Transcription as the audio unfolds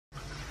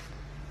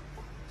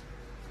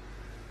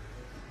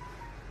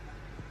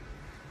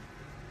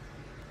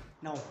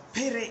Now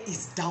Pere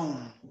is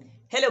down.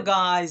 Hello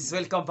guys,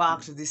 welcome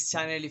back to this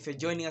channel. If you're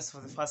joining us for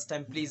the first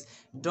time, please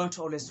don't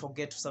always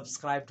forget to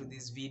subscribe to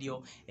this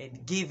video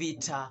and give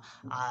it a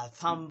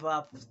thumb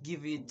up,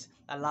 give it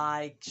a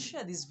like,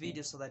 share this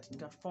video so that it can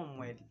perform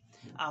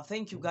well.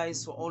 Thank you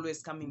guys for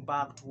always coming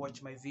back to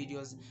watch my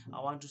videos. I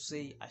want to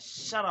say a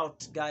shout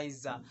out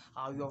guys.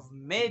 You have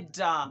made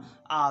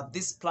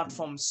this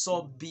platform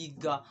so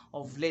big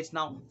of late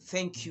now.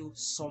 Thank you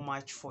so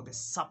much for the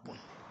support.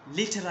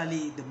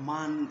 Literally, the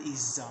man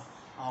is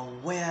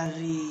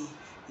weary.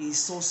 He's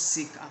so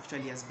sick.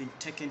 Actually, has been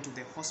taken to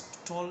the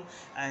hospital,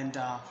 and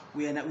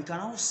we can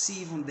now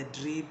see even the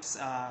drips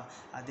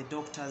the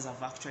doctors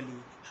have actually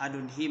had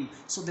on him.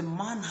 So the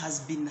man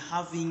has been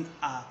having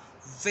a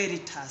very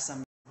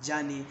tiresome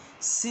journey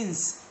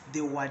since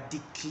they were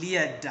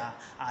declared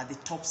the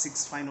top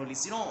 6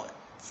 finalists. You know,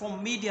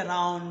 from media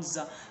rounds,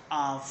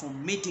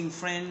 from meeting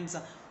friends,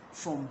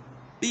 from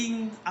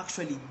being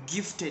actually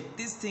gifted,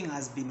 this thing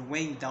has been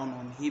weighing down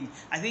on him.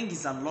 I think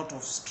it's a lot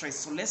of stress.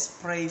 So let's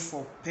pray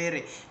for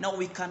Pere. Now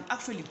we can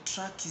actually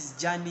track his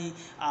journey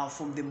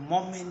from the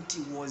moment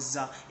he was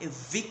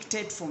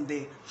evicted from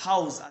the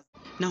house.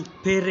 Now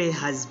Pere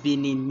has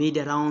been in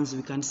media rounds.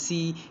 We can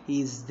see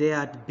he's there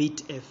at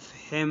Beat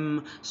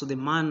FM. So the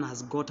man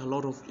has got a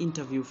lot of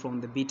interview from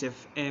the Beat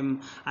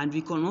FM, and we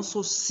can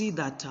also see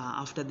that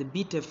after the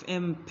Beat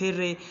FM,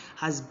 Pere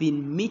has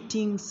been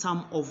meeting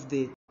some of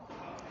the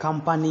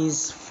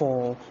companies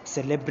for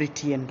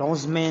celebrity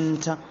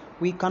endorsement.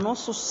 We can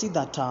also see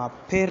that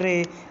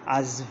Pere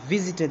has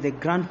visited the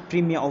grand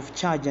premiere of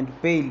Charge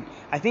and Bail,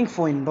 I think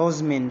for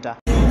endorsement.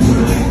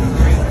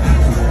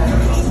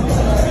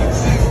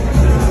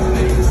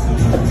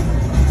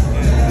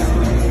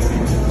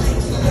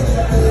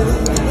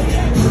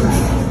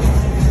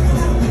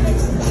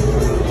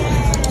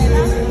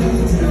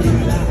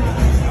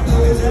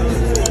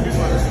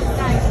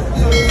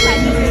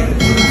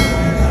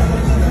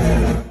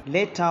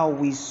 Later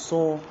we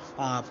saw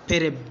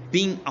Pere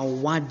being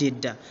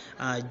awarded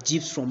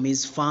gifts from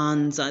his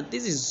fans.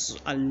 This is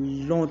a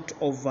lot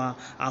of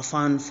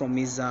fans from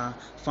his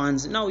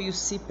fans. Now you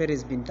see Pere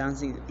has been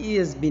dancing. He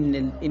has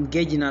been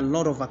engaged in a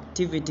lot of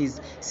activities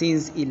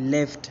since he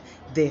left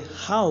the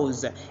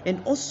house.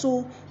 And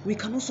also we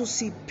can also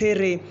see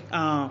Pere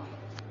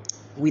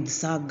with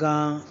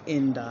Saga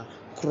and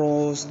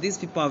Cross. These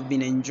people have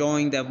been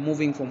enjoying. They're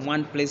moving from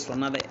one place to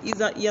another.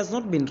 He has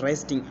not been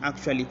resting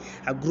actually.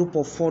 A group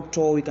of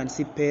photo, we can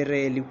see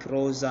Pere, Luke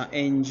Rosa,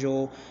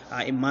 Angel,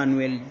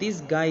 Emmanuel.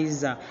 These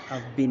guys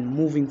have been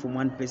moving from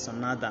one place to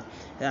another.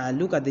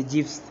 Look at the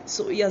gifts.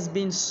 So he has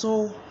been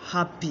so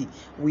happy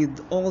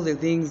with all the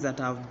things that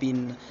have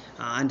been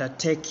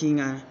undertaking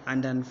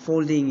and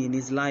unfolding in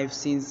his life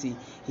since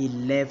he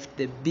left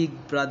the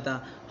Big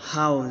Brother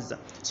house.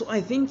 So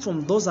I think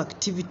from those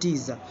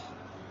activities,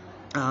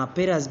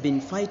 Pere has been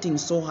fighting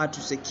so hard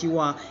to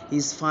secure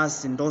his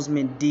first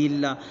endorsement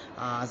deal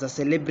as a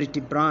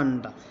celebrity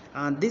brand.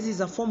 And this is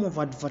a form of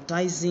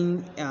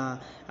advertising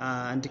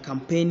and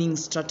campaigning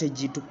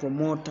strategy to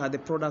promote the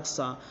products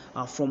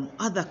from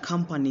other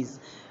companies.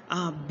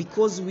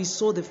 Because we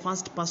saw the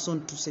first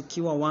person to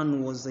secure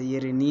one was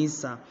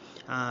Yerenisa,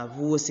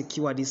 who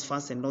secured his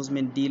first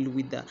endorsement deal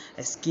with a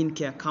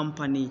skincare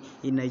company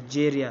in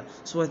Nigeria.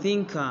 So I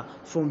think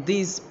from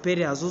this,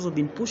 Pere has also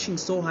been pushing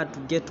so hard to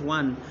get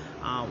one,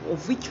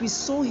 of which we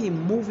saw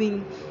him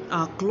moving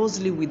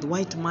closely with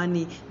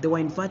Whitemoney. They were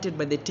invited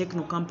by the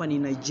techno company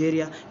in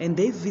Nigeria, and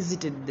they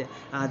visited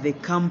the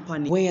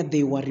company where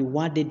they were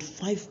rewarded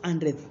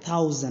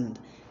 500,000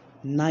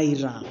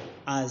 Naira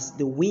as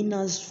the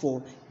winners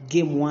for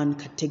Game 1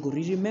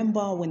 category.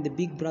 Remember when the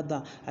Big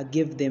Brother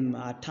gave them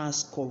a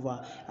task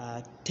of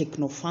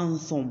Techno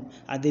Phantom,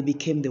 they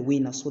became the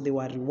winner. So they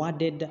were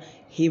rewarded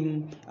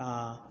him,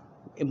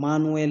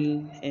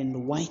 Emmanuel and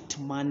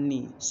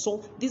Whitemoney.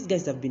 So these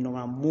guys have been on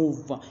a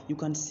move. You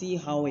can see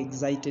how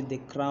excited the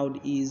crowd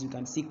is. You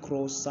can see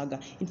Cross, Saga.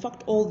 In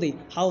fact, all the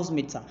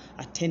housemates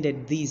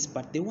attended this,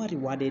 but they were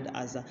rewarded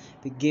as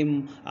the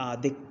game,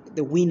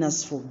 the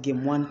winners for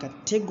Game 1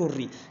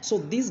 category. So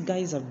these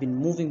guys have been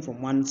moving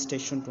from one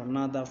station to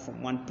another,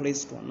 from one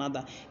place to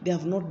another. They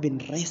have not been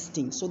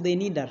resting, so they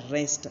need a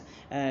rest.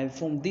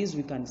 From this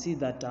we can see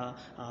that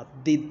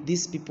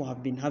these people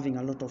have been having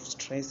a lot of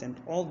stress, and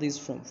all this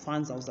from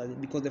fans outside,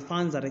 because the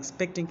fans are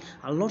expecting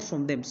a lot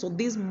from them. So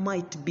these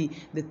might be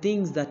the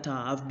things that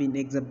have been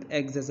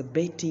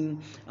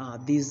exacerbating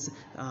these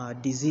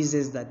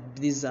diseases that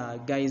these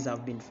guys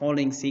have been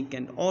falling sick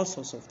and all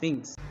sorts of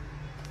things.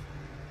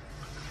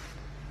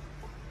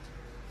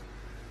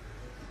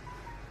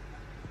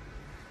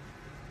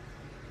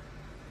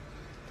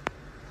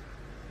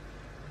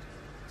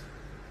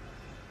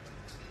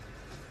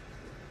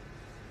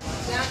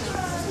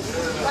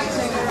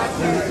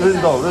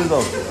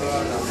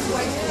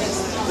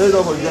 Ready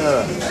for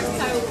dinner.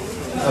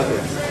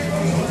 Okay.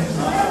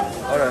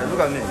 All right, look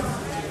at me.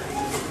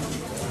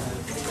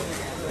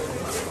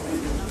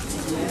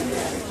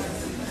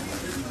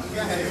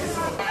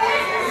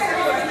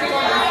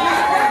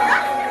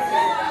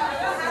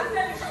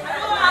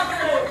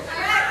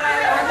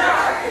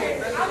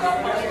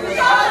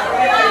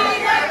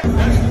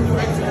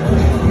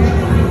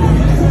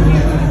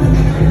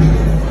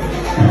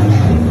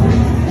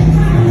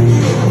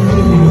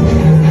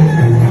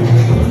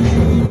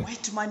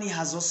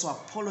 has also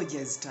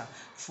apologized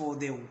for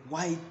the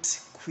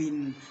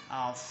Whitequeen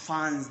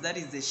fans, that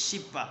is the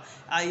shipper.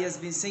 He has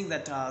been saying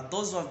that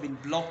those who have been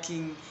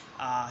blocking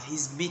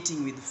his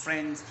meeting with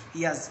friends,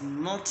 he has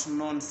not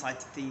known such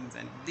things,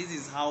 and this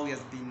is how he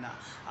has been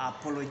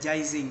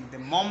apologizing. The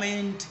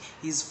moment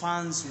his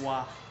fans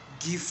were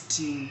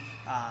gifting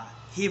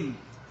him,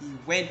 he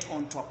went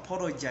on to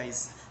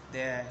apologize.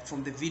 There,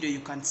 from the video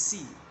you can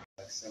see.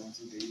 Like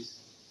 70 days.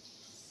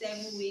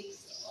 7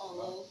 weeks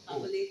or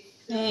family.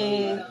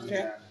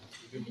 Yeah.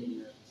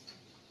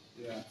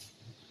 Yeah.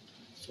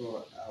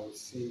 So I would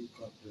say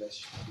God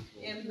bless you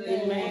people.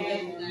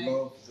 Amen.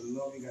 The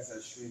love you guys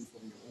are showing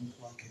from your own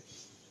pocket.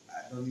 I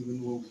don't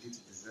even know what we did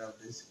to deserve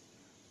this.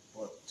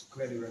 But to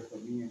clear the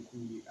record, me and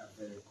Queen are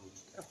very good.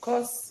 Of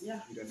course,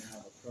 yeah. You don't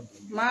have a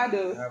problem.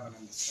 Mado. You have an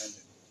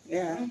understanding.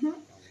 Yeah.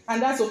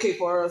 And that's okay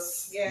for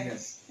us. Yeah.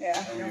 Yes. Yeah.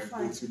 And we're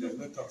good. So there's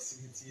no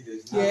toxicity.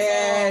 There's no.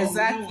 Yeah,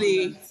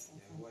 exactly. Yeah,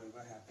 whatever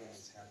happens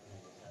is happening.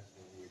 That's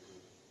what we're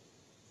good.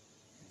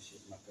 And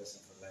she's my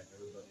person for life.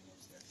 Everybody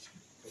knows that.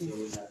 Because you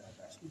always have my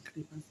back. In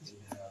the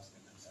house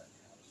and outside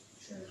the house.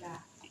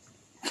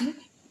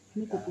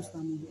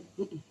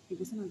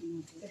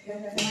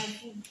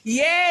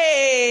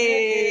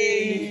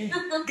 Yay!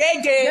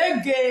 Gege!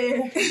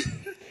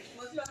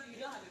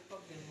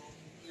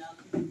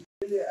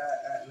 Really,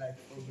 like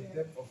from the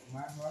depth of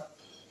my heart.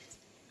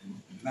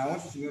 Now I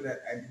want you to know that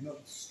I did not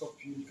stop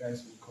you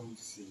guys from coming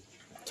to see.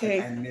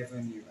 Okay. I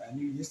never knew. I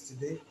knew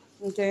yesterday.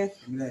 Okay. I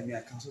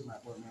cancelled my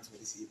appointment for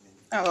this evening.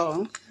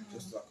 Oh,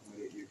 Just to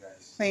accommodate you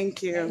guys.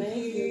 thank you.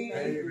 Very,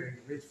 very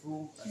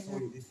grateful. I saw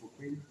you did for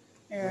Queen.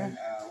 Yeah.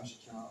 When she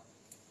came out,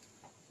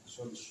 I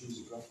saw the shoes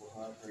you got for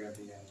her prayer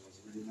day, and it was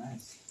really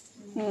nice.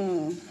 Hmm.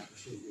 And I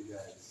appreciate you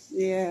guys.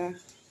 Yeah.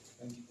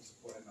 Thank you for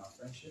supporting our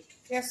friendship.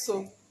 Yes, so.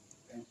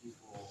 Thank you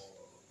for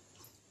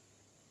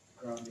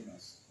grounding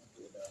us.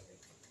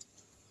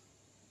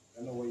 I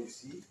know what you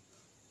see.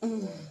 I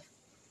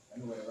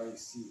know whatever you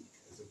see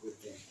is a good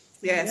thing.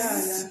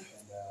 Yes. And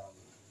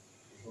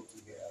we hope to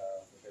get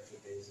better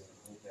days, and we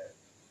hope that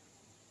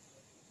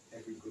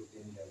every good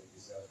thing that we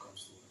deserve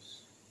comes to us.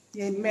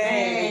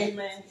 Amen.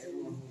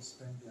 Everyone who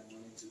spent their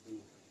money to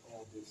do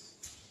all this,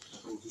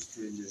 go to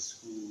strangers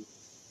who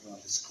are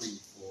on the screen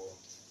for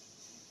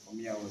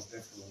me, I was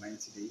there for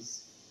 90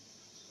 days.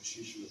 For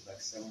she was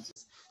like 70.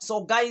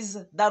 So guys,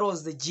 that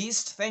was the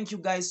gist. Thank you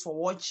guys for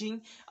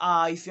watching.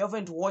 If you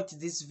haven't watched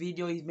this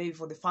video maybe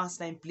for the first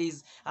time,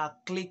 please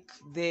click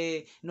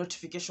the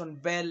notification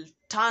bell,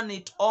 turn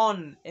it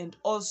on, and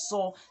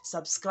also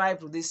subscribe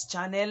to this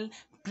channel.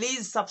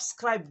 Please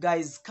subscribe,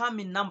 guys. Come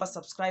in number,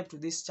 subscribe to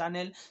this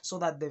channel so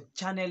that the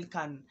channel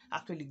can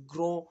actually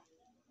grow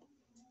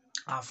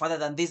further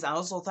than this. And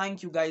also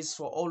thank you guys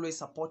for always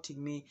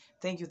supporting me.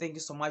 Thank you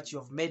so much. You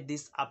have made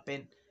this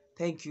happen.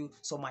 Thank you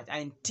so much.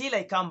 Until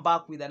I come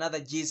back with another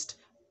gist,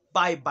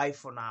 bye bye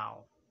for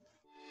now.